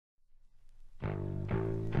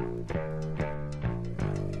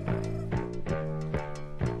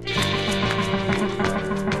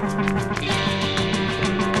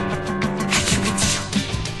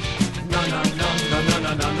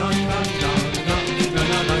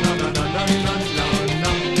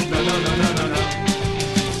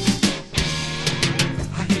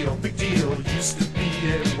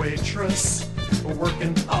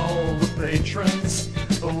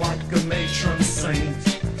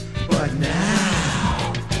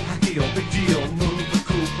Now, I feel big deal, move with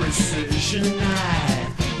cool precision.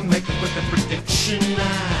 I make a quick prediction.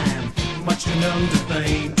 I'm much too numb to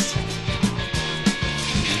faint.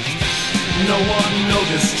 No one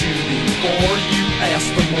noticed you before you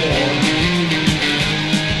asked for more.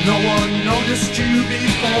 No one noticed you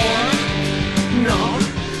before. No,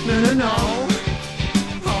 no, no, no.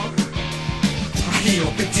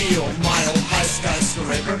 Heel, big deal, mile high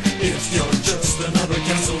skyscraper. If you're just another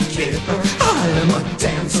castle keeper, I am a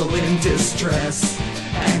damsel in distress.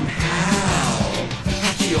 And how?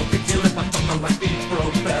 I feel big deal if I talk like the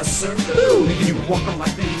professor. Ooh, you walk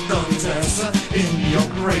like the Contessa in your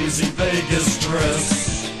crazy Vegas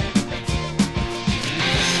dress.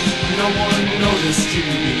 No one noticed you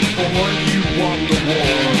before you won the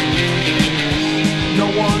war. No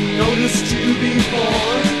one noticed you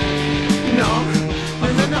before. No.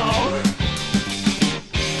 No.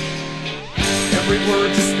 Every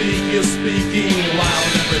word you speak is speaking loud.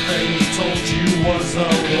 Everything he told you was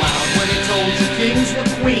allowed. When he told you kings were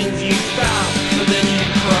queens, you bowed, but then you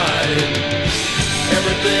cried.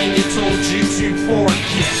 Everything he told you to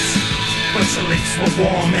forget, but your lips were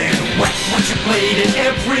warm and wet. Once you played in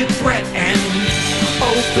every threat and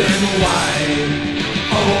open wide.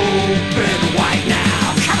 Open wide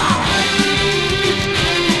now, come on!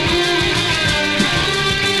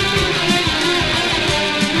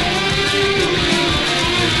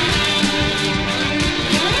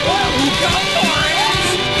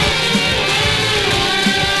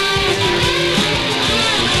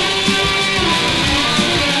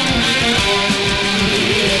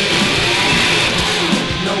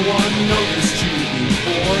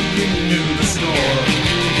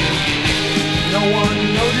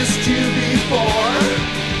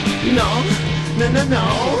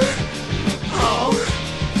 No. Oh,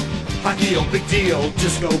 I feel big deal,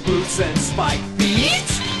 disco boots and spike feet,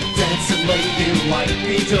 dancing lady like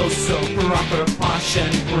Beatles, so proper, posh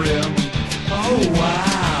and prim. Oh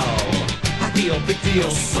wow, I feel big deal,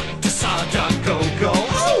 to solid go-go.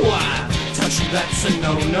 Oh, touch you, that's a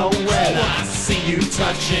no-no when I see you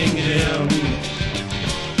touching him.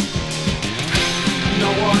 No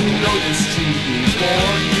one noticed you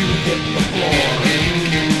before you hit the floor.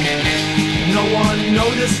 No one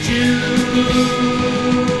noticed you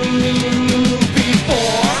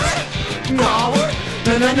before. No,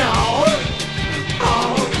 no, no, no.